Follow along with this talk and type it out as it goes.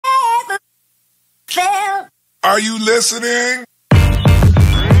Are you listening?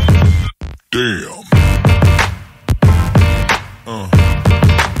 Damn.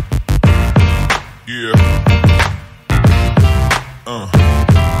 Yeah.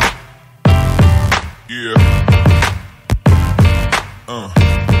 Yeah.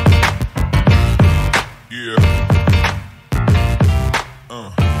 Yeah.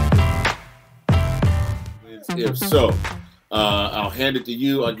 If so, I'll hand it to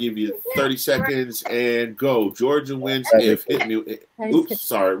you. I'll give you 30 seconds and go. Georgia wins if. Hit me. Oops,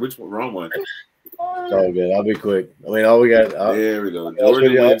 sorry. Which one? Wrong one. It's all good. I'll be quick. I mean, all we got. There we go.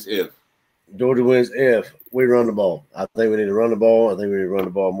 Georgia wins if. Georgia wins if we run the ball. I think we need to run the ball. I think we need to run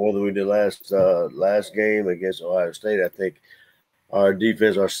the ball more than we did last game against Ohio State. I think our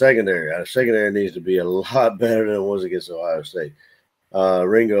defense, our secondary needs to be a lot better than it was against Ohio State.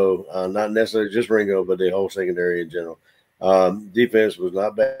 Ringo, not necessarily just Ringo, but the whole secondary in general. Defense was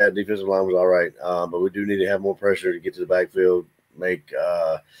not bad. Defensive line was all right, but we do need to have more pressure to get to the backfield. Make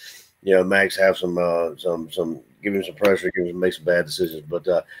Max have some give him some pressure, make some bad decisions. But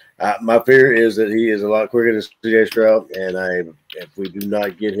my fear is that he is a lot quicker than C.J. Stroud, and if we do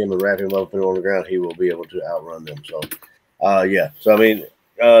not get him and wrap him up and on the ground, he will be able to outrun them. So, yeah. So I mean,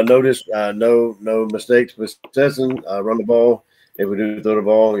 no mistakes with Stetson. Run the ball. If we do throw the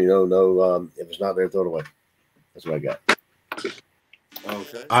ball, if it's not there, throw it away. That's what I got.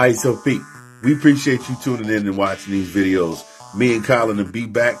 Okay. All right, so Pete, we appreciate you tuning in and watching these videos. Me and Collin will be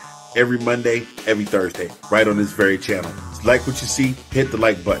back every Monday, every Thursday, right on this very channel. Like what you see, hit the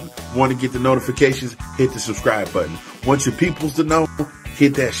like button. Want to get the notifications, hit the subscribe button. Want your peoples to know,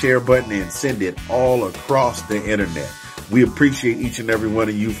 hit that share button and send it all across the internet. We appreciate each and every one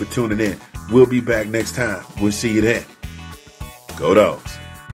of you for tuning in. We'll be back next time. We'll see you then. Go Dawgs.